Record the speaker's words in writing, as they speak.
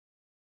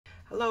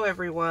Hello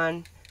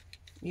everyone,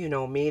 you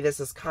know me, this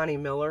is Connie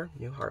Miller,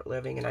 New Heart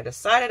Living, and I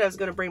decided I was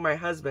going to bring my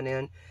husband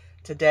in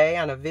today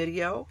on a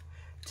video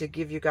to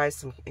give you guys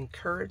some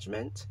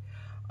encouragement.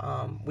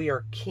 We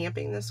are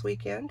camping this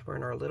weekend. We're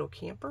in our little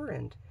camper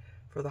and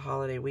for the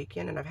holiday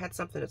weekend, and I've had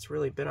something that's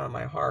really been on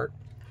my heart.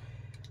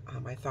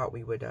 I thought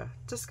we would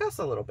discuss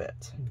a little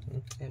bit,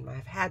 and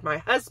I've had my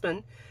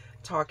husband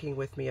talking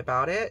with me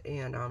about it,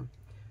 and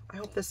I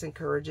hope this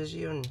encourages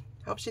you and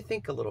helps you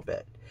think a little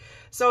bit.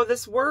 So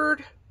this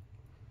word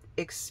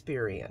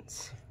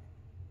experience.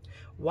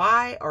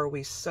 Why are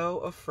we so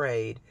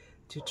afraid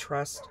to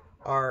trust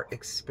our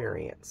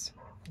experience?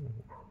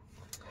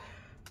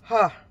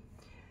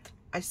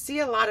 I see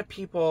a lot of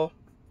people,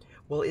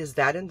 well, is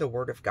that in the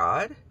Word of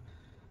God?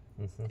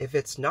 If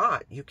it's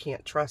not, you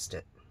can't trust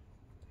it.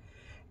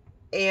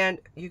 And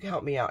you can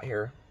help me out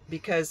here,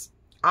 because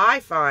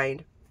I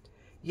find,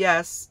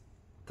 yes,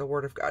 the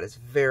Word of God is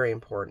very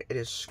important. It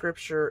is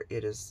Scripture.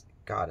 It is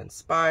God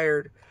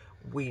inspired.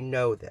 We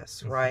know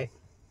this, right?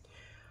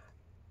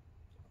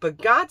 But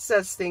God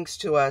says things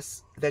to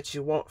us that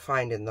you won't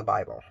find in the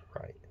Bible.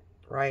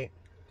 Right?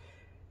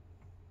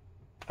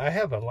 I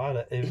have a lot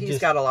of... He's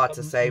got a lot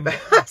to say. But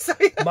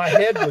my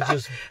head was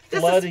just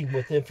flooding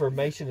with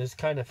information. It's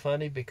kind of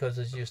funny because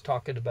as you was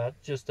talking about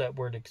just that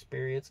word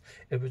experience,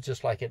 it was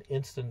just like an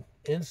instant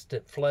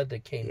flood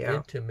that came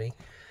into me.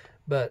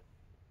 But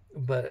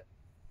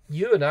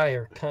you and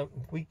I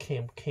we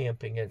came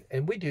camping,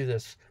 and we do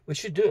this. We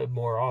should do it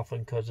more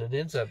often because it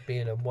ends up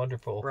being a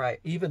wonderful,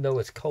 even though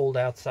it's cold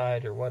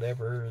outside or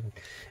whatever.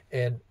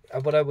 And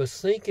what I was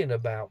thinking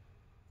about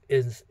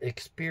is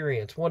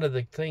experience. One of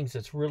the things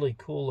that's really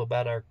cool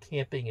about our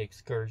camping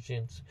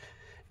excursions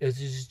is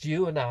just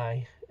you and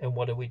I, and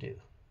what do?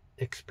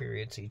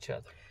 Experience each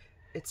other.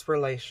 It's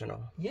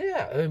relational.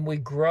 Yeah, and we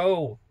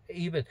grow.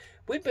 We've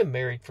been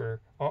married for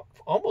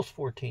almost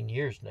 14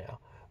 years now,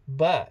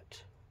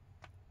 but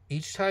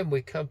each time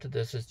we come to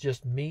this, it's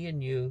just me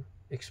and you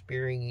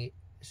experiencing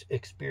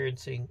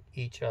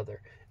each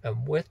other.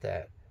 And with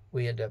that,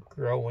 we end up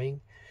growing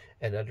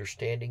and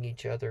understanding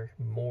each other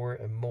more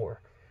and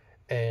more.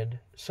 And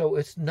so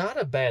it's not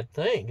a bad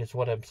thing, is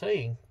what I'm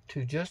saying,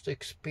 to just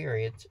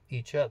experience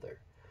each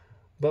other.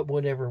 But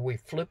whenever we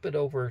flip it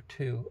over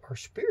to our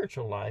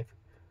spiritual life,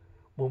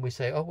 when we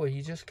say, oh, well,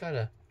 you just got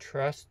to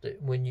trust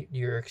it. When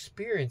your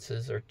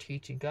experiences are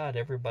teaching God,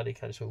 everybody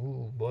kind of says,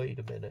 ooh, wait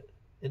a minute.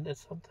 Isn't that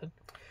something?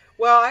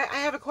 Well, I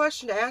have a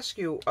question to ask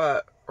you,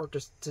 or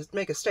just to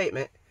make a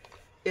statement,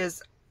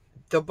 is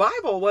the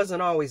Bible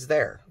wasn't always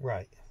there.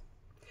 Right.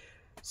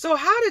 So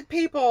how did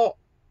people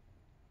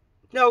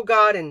know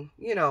God and,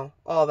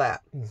 all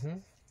that?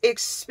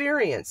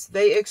 Experience.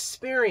 They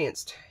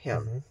experienced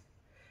Him.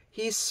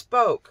 He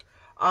spoke.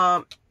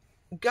 God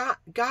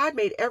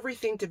made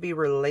everything to be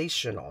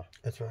relational.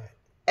 That's right.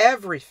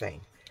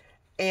 Everything.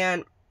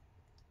 And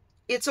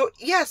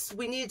yes,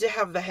 we need to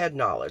have the head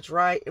knowledge,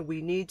 right? And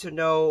we need to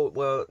know,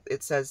 well,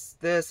 it says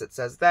this, it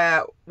says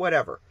that,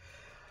 whatever.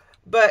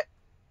 But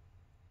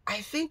I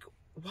think,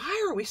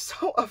 why are we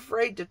so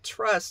afraid to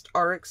trust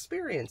our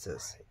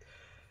experiences?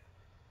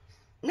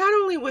 Right. Not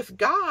only with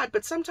God,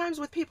 but sometimes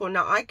with people.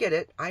 Now, I get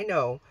it. I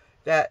know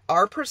that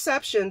our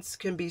perceptions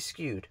can be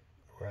skewed.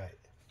 Right.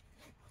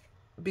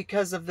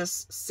 Because of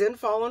this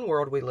sin-fallen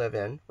world we live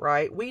in,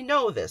 right? We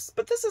know this,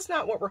 but this is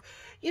not what we're,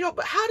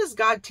 but how does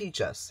God teach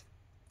us?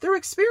 Through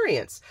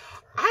experience.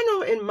 I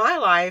know in my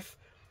life,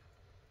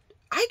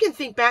 I can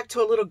think back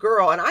to a little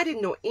girl and I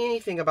didn't know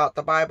anything about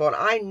the Bible, and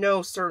I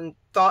know certain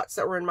thoughts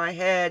that were in my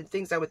head,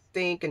 things I would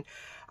think, and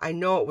I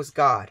know it was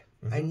God.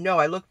 I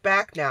look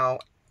back now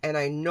and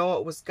I know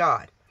it was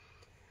God.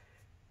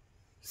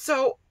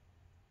 So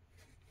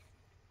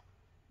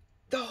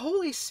the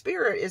Holy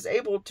Spirit is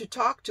able to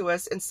talk to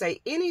us and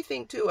say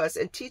anything to us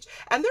and teach,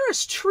 and there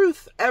is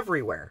truth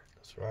everywhere.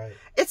 That's right.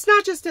 It's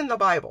not just in the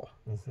Bible.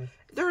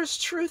 There is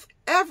truth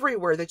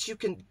everywhere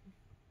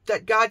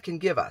that God can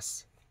give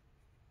us.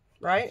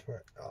 Right? That's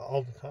right.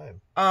 All the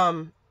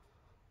time.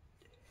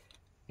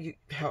 You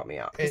help me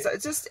out.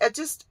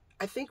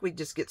 I think we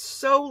just get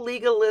so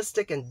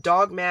legalistic and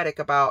dogmatic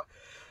about,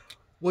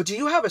 well, do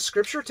you have a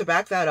scripture to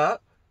back that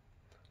up?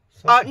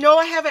 No,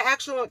 I have an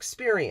actual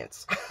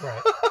experience.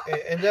 Right.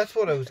 And that's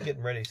what I was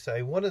getting ready to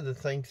say. One of the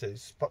things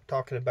is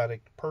talking about a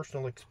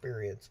personal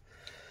experience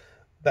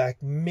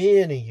back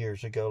many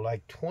years ago,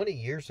 like 20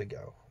 years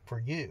ago for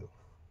you,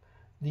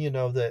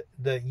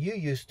 that you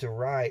used to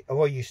write.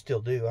 Well, you still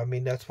do. I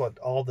mean, that's what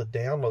all the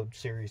download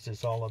series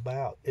is all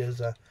about,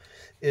 is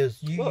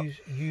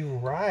you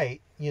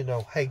write,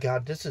 hey,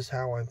 God, this is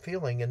how I'm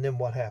feeling. And then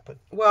what happened?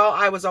 Well,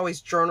 I was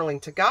always journaling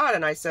to God,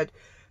 and I said,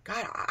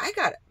 God,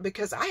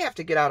 because I have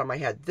to get out of my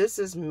head. This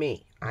is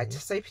me. I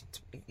just say,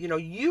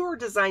 you are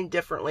designed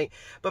differently,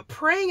 but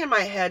praying in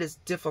my head is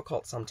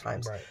difficult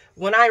sometimes. Right.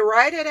 When I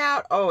write it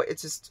out, it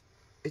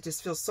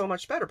just feels so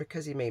much better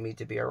because He made me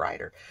to be a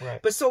writer. Right.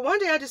 But so one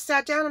day I just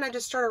sat down and I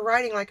just started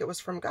writing like it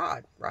was from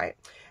God, right?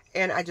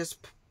 And I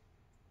just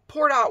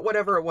poured out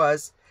whatever it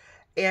was,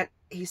 and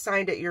He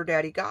signed it, Your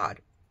Daddy God.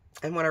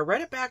 And when I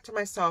read it back to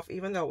myself,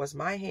 even though it was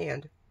my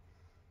hand,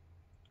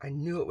 I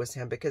knew it was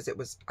him because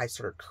I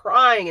started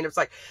crying, and it was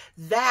like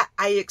that.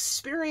 I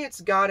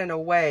experienced God in a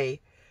way,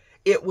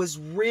 it was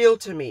real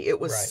to me. It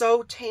was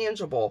so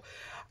tangible.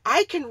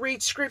 I can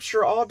read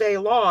scripture all day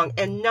long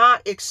and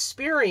not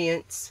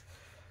experience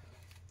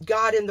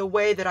God in the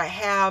way that I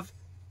have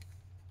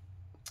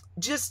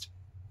just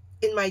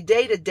in my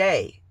day to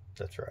day.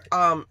 That's right.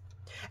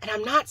 And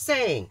I'm not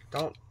saying,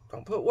 don't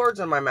put words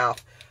in my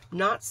mouth. I'm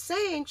not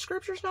saying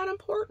scripture's not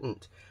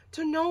important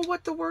to know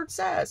what the word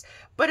says,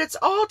 but it's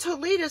all to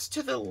lead us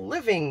to the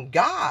living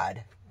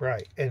God.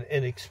 Right. And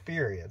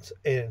experience.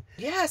 And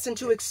yes, and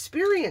to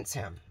experience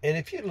him. And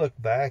if you look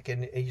back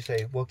and you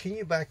say, well, can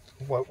you back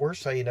what we're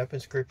saying up in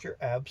scripture?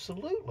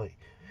 Absolutely.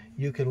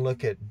 You can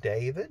look at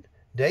David.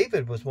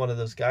 David was one of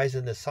those guys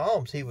in the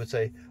Psalms. He would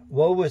say,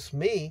 woe is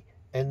me.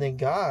 And then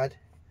God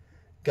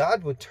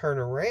would turn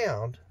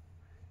around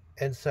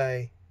and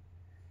say,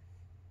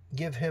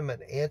 give him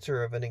an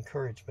answer of an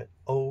encouragement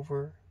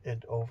over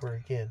and over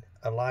again.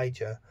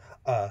 Elijah.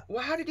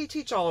 Well, how did he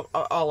teach all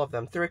of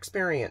them? Through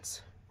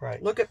experience.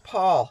 Right. Look at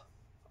Paul.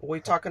 We're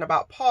talking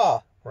about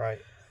Paul. Right.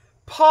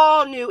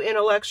 Paul knew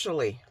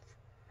intellectually.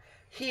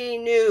 He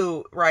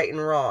knew right and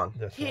wrong.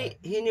 That's he right.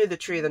 He knew the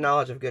tree of the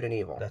knowledge of good and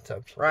evil. That's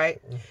absolutely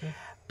right. Mm-hmm.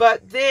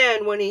 But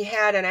then when he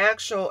had an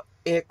actual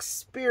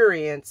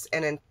experience,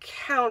 an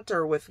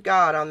encounter with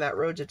God on that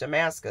road to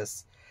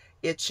Damascus,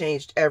 it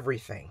changed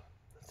everything.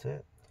 That's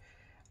it.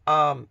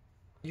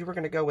 You were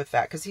going to go with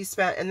that because he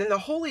spent, and then the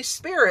Holy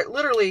Spirit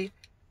literally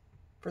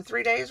for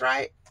 3 days,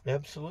 right?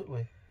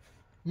 Absolutely.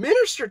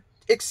 Ministered,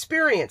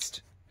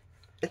 experienced.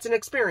 It's an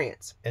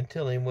experience.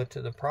 Until he went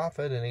to the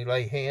prophet and he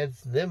laid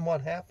hands. Then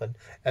what happened?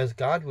 As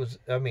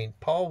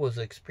Paul was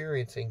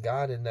experiencing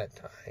God in that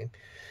time.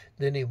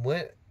 Then he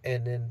went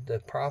and then the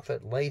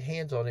prophet laid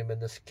hands on him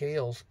and the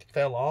scales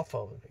fell off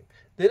of him.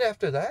 Then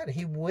after that,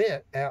 he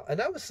went out.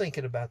 And I was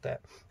thinking about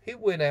that. He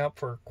went out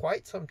for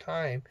quite some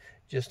time,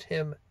 just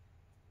him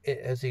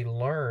as he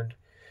learned.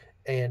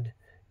 And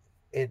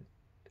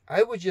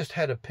I would just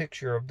had a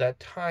picture of that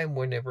time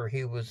whenever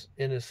he was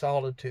in his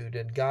solitude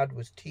and God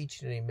was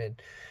teaching him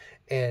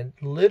and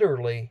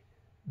literally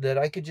that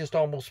I could just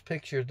almost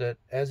picture that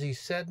as he's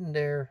sitting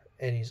there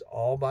and he's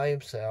all by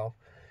himself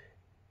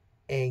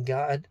and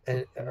God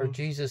or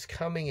Jesus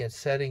coming and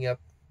setting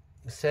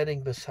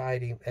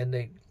beside him, and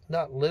they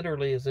not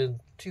literally as in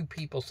two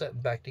people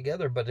sitting back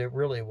together, but it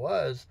really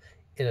was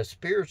in a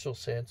spiritual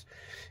sense,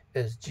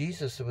 as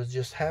Jesus was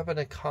just having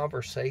a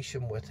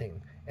conversation with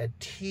him and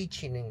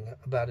teaching him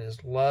about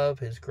his love,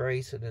 his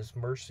grace, and his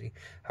mercy.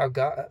 How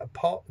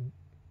Paul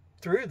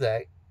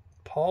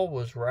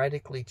was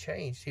radically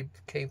changed. He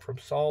came from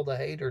Saul the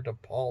hater to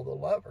Paul the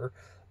lover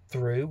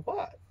through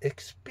what?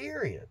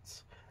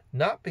 Experience.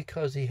 Not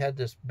because he had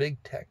this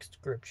big text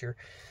scripture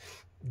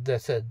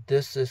that said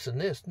this, this, and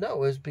this.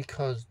 No, it's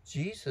because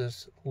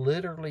Jesus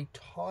literally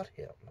taught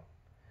him.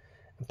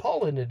 And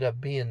Paul ended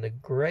up being the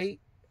great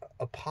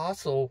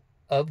apostle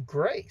of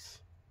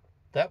grace.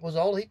 That was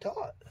all he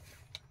taught.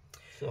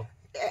 So,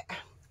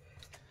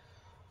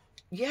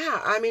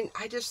 yeah,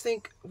 I just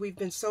think we've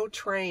been so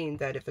trained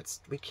that if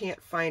we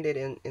can't find it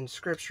in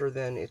scripture,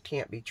 then it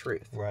can't be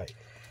truth. Right.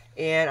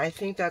 And I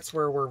think that's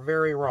where we're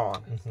very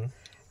wrong. Mm-hmm.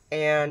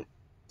 And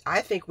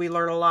I think we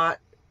learn a lot.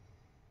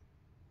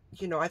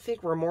 I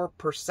think we're more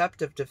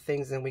perceptive to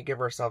things than we give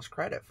ourselves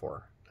credit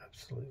for.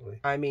 Absolutely.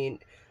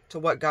 To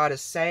what God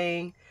is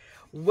saying.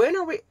 Why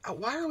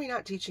are we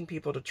not teaching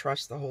people to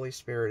trust the Holy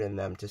Spirit in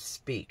them to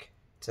speak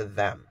to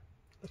them?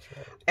 That's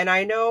right. And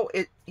I know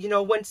it,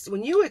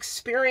 when you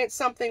experience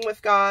something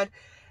with God,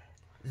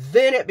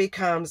 then it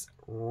becomes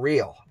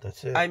real.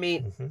 That's it.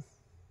 Mm-hmm.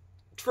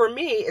 For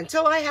me,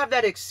 until I have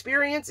that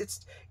experience,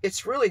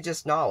 it's really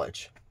just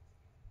knowledge.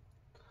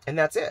 And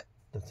that's it.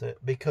 That's it.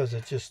 Because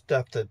it's just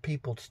stuff that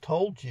people's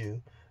told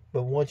you,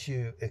 but once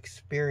you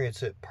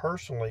experience it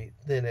personally,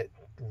 then it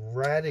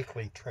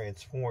radically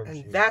transforms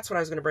you. And that's what I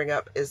was going to bring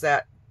up, is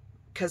that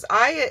because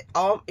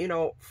all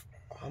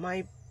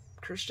my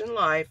Christian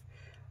life,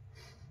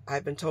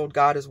 I've been told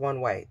God is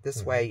one way,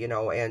 this way,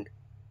 and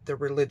the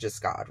religious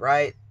God,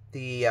 right?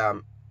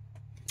 The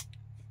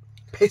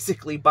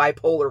basically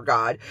bipolar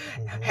God,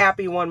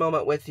 happy one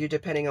moment with you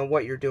depending on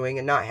what you're doing,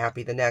 and not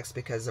happy the next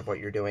because of what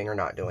you're doing or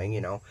not doing,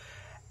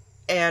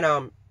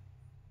 and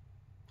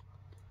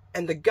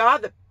the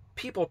God that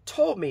people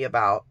told me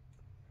about,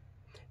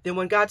 then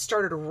when God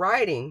started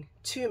writing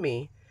to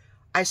me,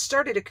 I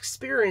started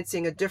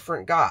experiencing a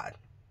different God.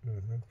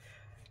 Mm-hmm.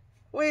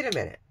 Wait a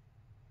minute.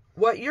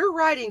 What you're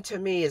writing to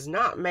me is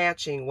not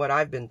matching what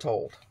I've been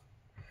told.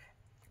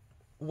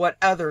 What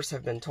others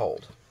have been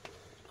told.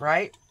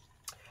 Right?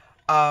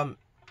 And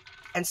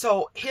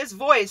so his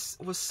voice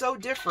was so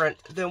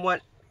different than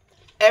what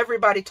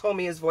everybody told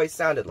me his voice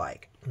sounded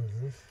like.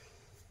 Mm-hmm.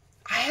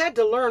 I had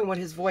to learn what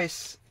his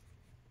voice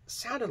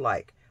sounded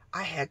like.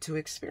 I had to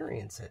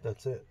experience it.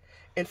 That's it.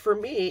 And for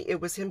me, it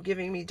was him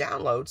giving me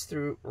downloads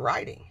through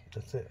writing.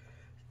 That's it.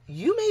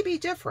 You may be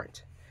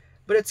different,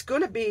 but it's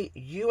going to be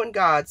you and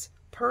God's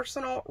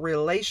personal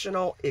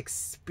relational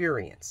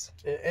experience.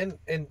 And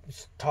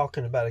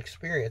talking about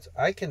experience,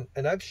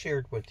 and I've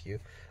shared with you,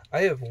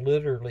 I have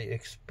literally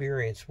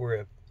experienced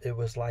where it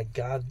was like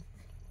God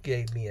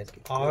gave me an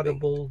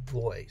audible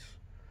voice.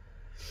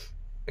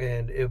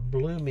 And it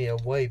blew me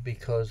away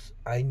because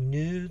I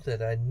knew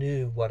that I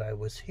knew what I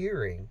was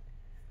hearing.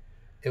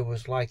 It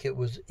was like it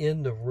was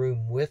in the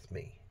room with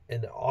me,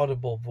 an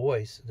audible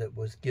voice that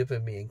was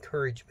giving me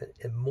encouragement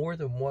in more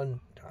than one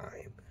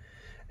time.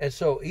 And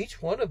so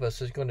each one of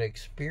us is going to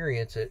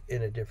experience it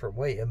in a different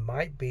way. It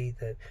might be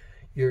that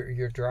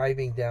you're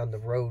driving down the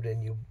road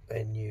and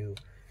you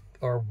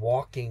are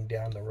walking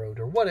down the road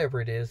or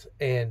whatever it is,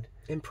 and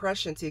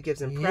impressions. He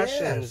gives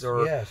impressions,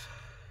 yes.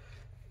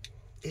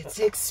 It's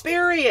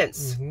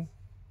experience. Mm-hmm.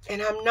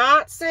 And I'm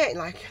not saying,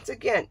 like, it's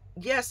again,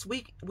 yes,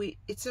 we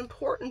it's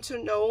important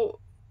to know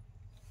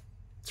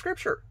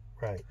Scripture,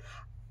 right?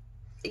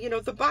 You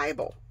know, the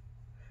Bible,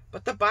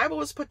 but the Bible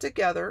was put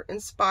together,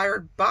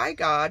 inspired by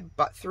God,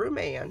 but through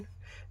man.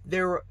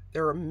 There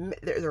are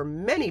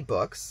many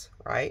books,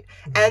 right?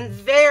 Mm-hmm. And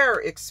their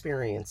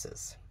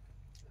experiences,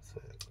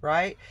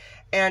 right?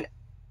 And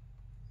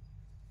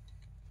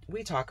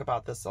we talk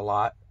about this a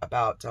lot,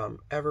 about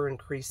ever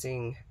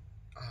increasing.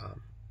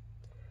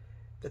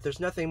 That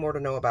there's nothing more to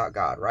know about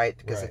God, right?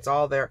 Because it's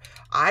all there.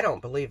 I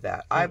don't believe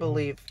that. Mm-hmm. I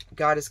believe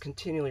God is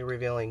continually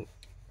revealing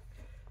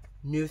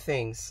new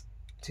things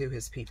to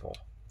his people.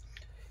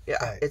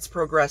 Yeah, right. It's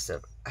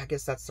progressive. I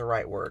guess that's the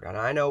right word. And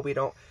I know we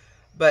don't,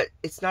 but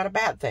it's not a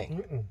bad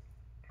thing.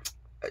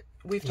 Mm-mm.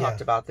 We've talked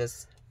about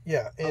this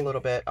a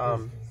little bit.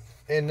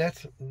 And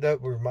that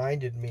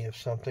reminded me of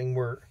something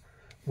where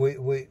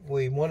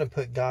we want to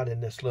put God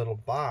in this little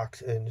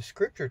box, and the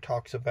Scripture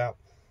talks about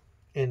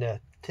in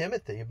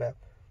Timothy about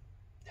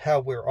how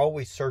we're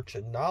always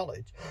searching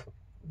knowledge,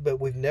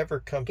 but we've never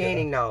come to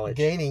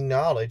gaining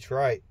knowledge,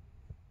 right?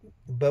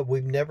 But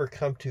we've never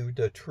come to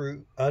the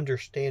true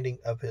understanding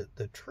of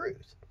the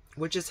truth,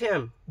 which is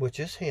him,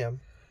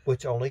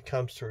 which only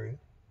comes through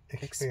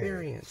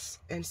experience.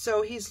 And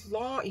so he's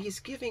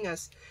giving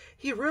us,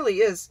 he really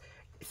is,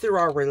 through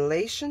our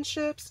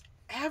relationships,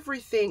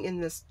 everything in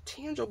this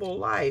tangible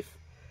life,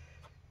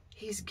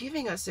 he's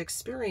giving us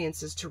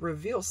experiences to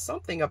reveal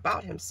something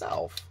about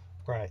himself.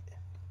 Right.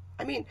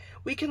 I mean,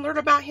 we can learn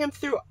about him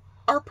through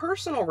our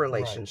personal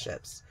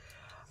relationships.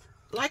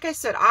 Right. Like I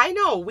said, I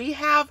know we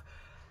have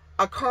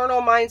a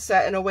carnal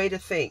mindset and a way to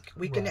think.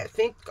 We can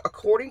think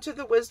according to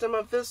the wisdom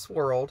of this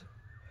world,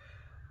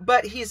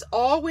 but he's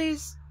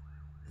always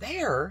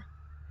there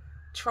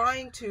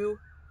trying to,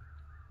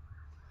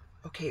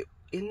 okay,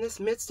 in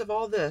this midst of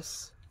all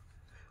this,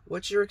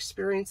 what you're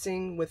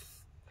experiencing with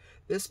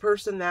this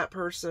person, that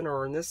person,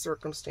 or in this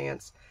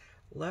circumstance,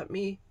 let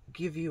me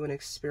give you an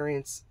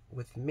experience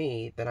with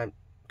me that I'm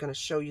going to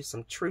show you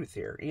some truth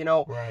here. You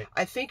know,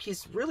 I think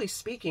he's really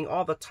speaking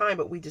all the time,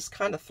 but we just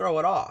kind of throw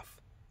it off.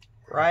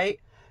 Right?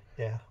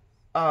 Yeah.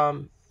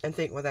 And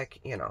think, well, that,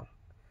 you know.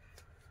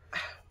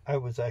 I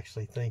was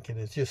actually thinking,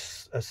 it's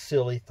just a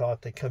silly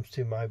thought that comes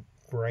to my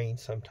brain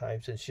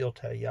sometimes, and she'll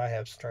tell you I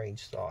have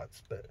strange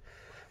thoughts,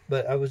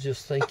 but I was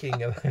just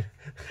thinking of,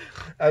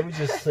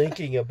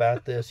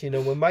 about this. You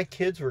know, when my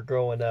kids were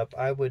growing up,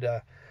 I would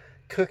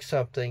cook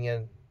something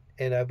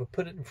and I would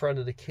put it in front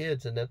of the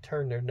kids, and they'll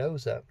turn their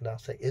nose up, and I'll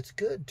say, "It's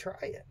good, try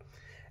it."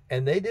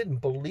 And they didn't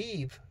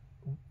believe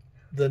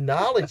the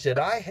knowledge that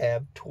I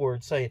have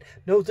towards saying,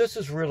 "No, this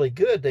is really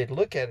good." They'd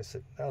look at it and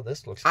say, "Oh,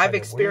 this looks kind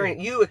of weird."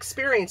 You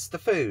experienced the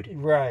food.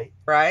 Right.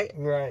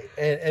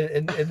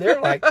 And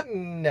they're like,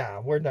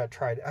 "Nah, we're not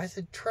trying it." I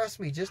said,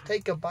 "Trust me, just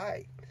take a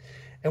bite."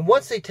 And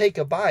once they take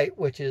a bite,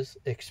 which is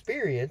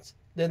experience,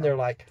 then they're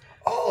like,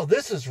 "Oh,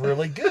 this is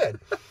really good."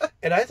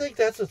 And I think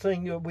that's the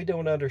thing that we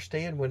don't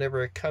understand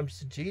whenever it comes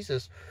to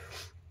Jesus.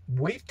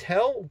 We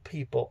tell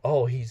people,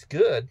 "Oh, he's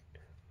good,"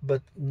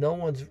 but no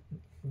one's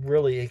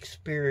really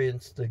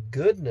experienced the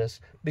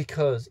goodness,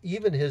 because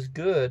even his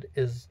good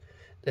is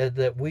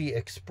that we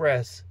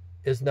express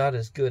is not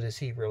as good as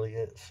he really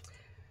is.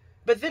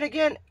 But then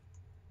again,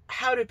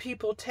 how do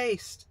people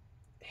taste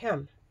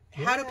him?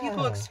 How do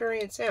people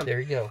experience him? There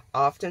you go.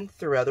 Often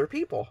through other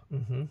people.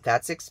 Mm-hmm.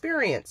 That's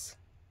experience.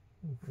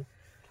 Mm-hmm.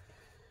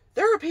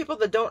 There are people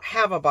that don't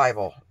have a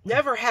Bible,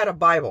 never had a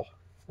Bible.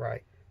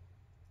 Right.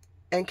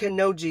 And can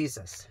know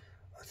Jesus.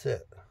 That's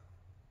it.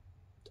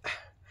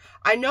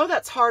 I know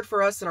that's hard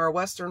for us in our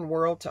Western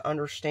world to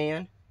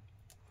understand,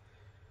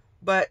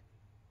 but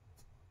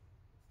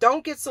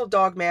don't get so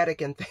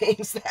dogmatic in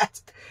things that,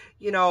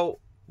 you know,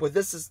 well,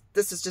 this is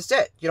just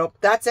it. You know,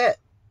 that's it.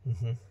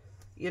 Mm-hmm.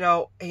 You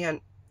know,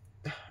 and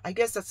I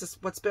guess that's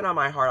just what's been on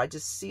my heart. I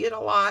just see it a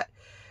lot.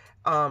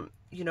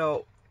 You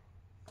know,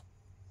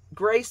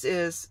 grace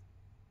is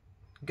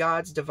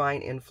God's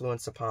divine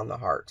influence upon the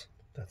heart.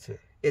 That's it.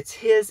 It's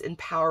his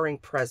empowering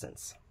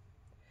presence.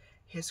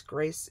 His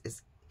grace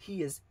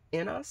he is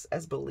in us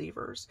as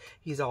believers.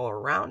 He's all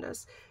around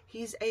us.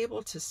 He's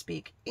able to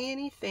speak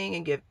anything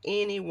and give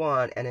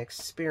anyone an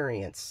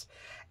experience.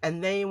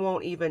 And they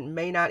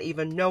may not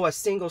even know a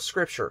single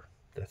scripture.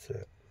 That's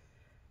it.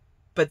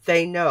 But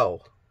they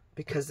know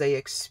because they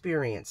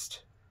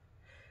experienced.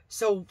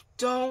 So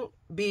don't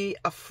be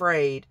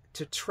afraid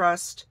to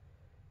trust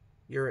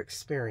your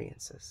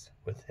experiences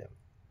with him.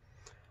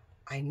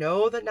 I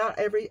know that not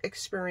every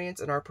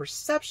experience and our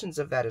perceptions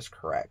of that is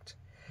correct.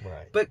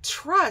 Right. But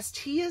trust,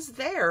 he is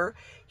there.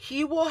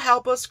 He will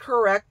help us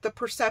correct the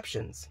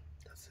perceptions.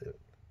 That's it.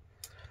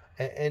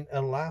 And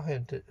allow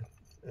him to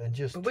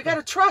just... But we got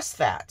to trust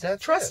that.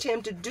 That's trust it.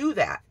 him to do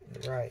that.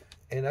 Right.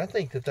 And I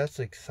think that that's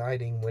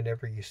exciting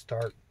whenever you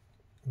start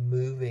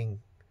moving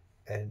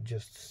and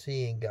just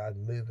seeing God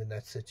move in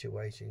that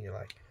situation. You're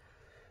like...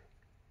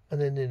 And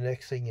then the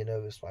next thing you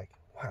know is like,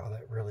 wow,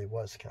 that really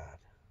was God.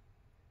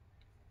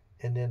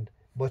 And then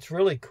what's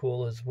really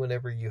cool is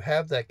whenever you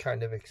have that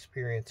kind of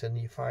experience and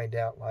you find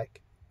out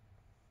like,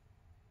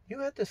 you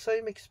had the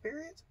same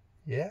experience?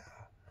 Yeah.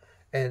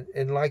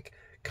 And like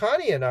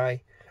Connie and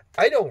I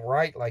don't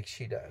write like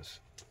she does.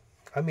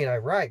 I mean, I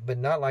write, but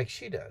not like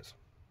she does.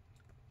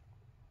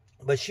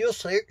 But she'll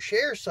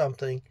share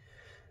something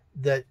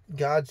that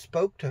God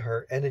spoke to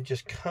her and it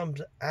just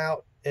comes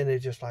out and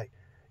it's just like,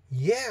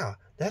 yeah,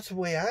 that's the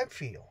way I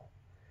feel.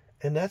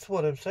 And that's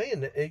what I'm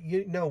saying.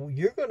 You know,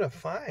 you're going to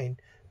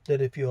find that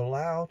if you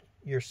allow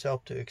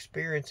yourself to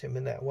experience him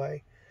in that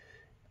way,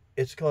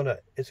 it's gonna,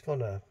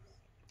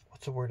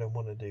 what's the word I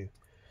want to do?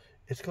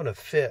 It's gonna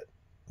fit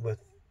with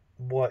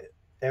what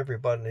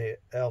everybody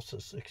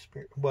else's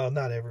experience. Well,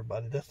 not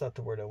everybody. That's not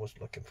the word I was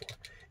looking for.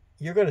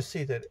 You're gonna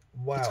see that.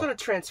 Wow. It's gonna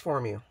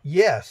transform you.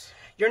 Yes.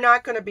 You're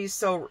not gonna be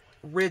so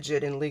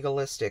rigid and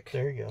legalistic.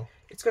 There you go.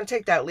 It's gonna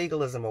take that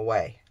legalism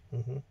away.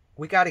 Mm-hmm.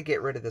 We got to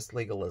get rid of this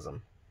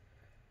legalism.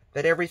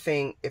 That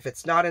everything, if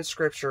it's not in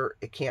Scripture,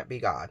 it can't be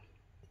God.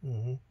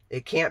 Mm-hmm.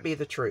 It can't be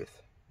the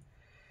truth.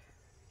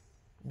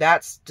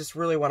 That's just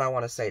really what I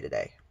want to say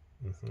today.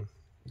 Mm-hmm.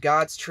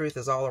 God's truth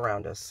is all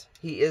around us.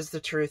 He is the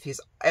truth.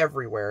 He's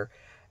everywhere.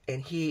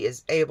 And he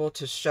is able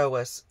to show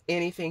us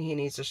anything he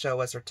needs to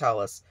show us or tell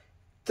us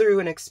through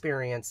an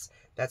experience.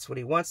 That's what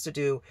he wants to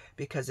do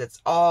because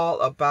it's all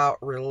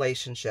about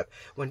relationship.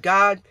 When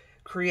God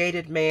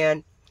created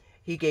man,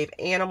 he gave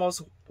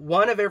animals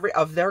one of every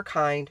of their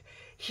kind.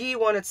 He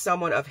wanted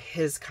someone of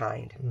his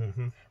kind,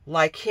 mm-hmm.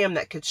 like him,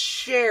 that could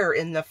share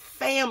in the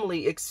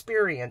family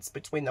experience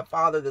between the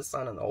Father, the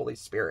Son, and the Holy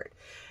Spirit.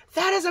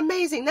 That is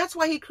amazing. That's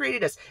why he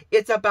created us.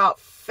 It's about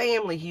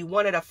family. He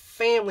wanted a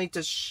family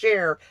to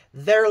share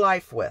their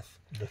life with.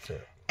 That's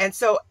it. And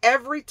so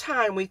every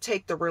time we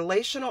take the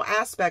relational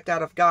aspect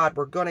out of God,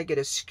 we're going to get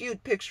a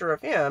skewed picture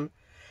of him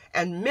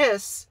and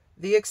miss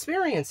the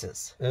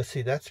experiences. Now,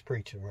 see, that's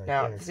preaching right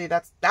now, there. See,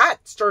 that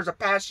stirs a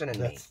passion in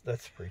me.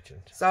 That's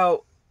preaching.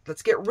 So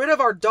let's get rid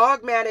of our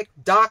dogmatic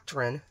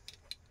doctrine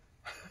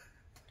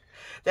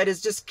that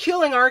is just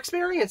killing our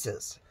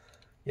experiences.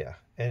 Yeah.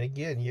 And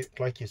again,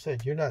 like you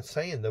said, you're not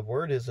saying the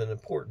word isn't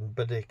important,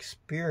 but the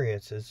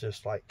experience is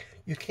just like,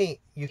 you can't.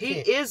 He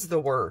is the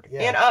word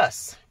in Yeah.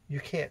 us. You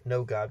can't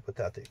know God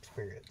without the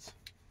experience.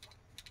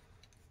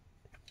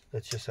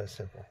 That's just that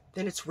simple.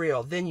 Then it's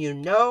real. Then you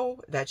know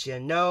that you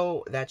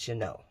know that you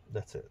know.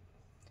 That's it.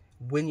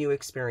 When you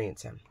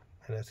experience him.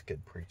 And that's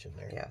good preaching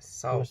there. Yes.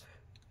 So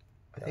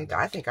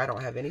I think I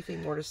don't have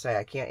anything more to say.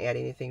 I can't add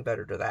anything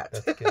better to that.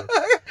 That's good.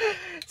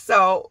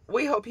 So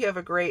we hope you have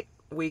a great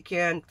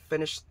weekend.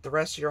 Finish the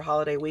rest of your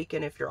holiday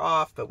weekend if you're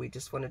off, but we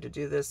just wanted to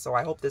do this. So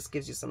I hope this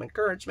gives you some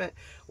encouragement.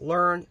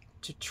 Learn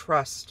to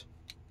trust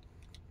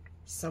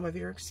some of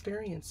your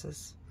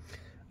experiences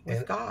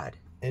with God.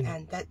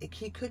 And that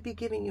he could be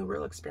giving you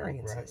real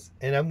experiences.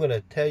 Right. And I'm going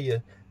to tell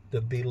you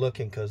to be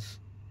looking, because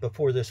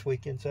before this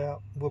weekend's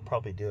out, we'll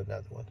probably do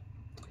another one.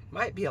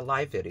 Might be a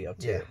live video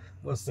too. Yeah.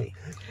 We'll see.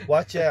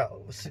 Watch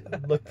out.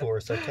 Look for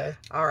us, okay?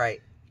 All right.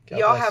 God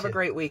Y'all bless have you. a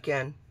great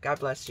weekend. God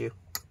bless you.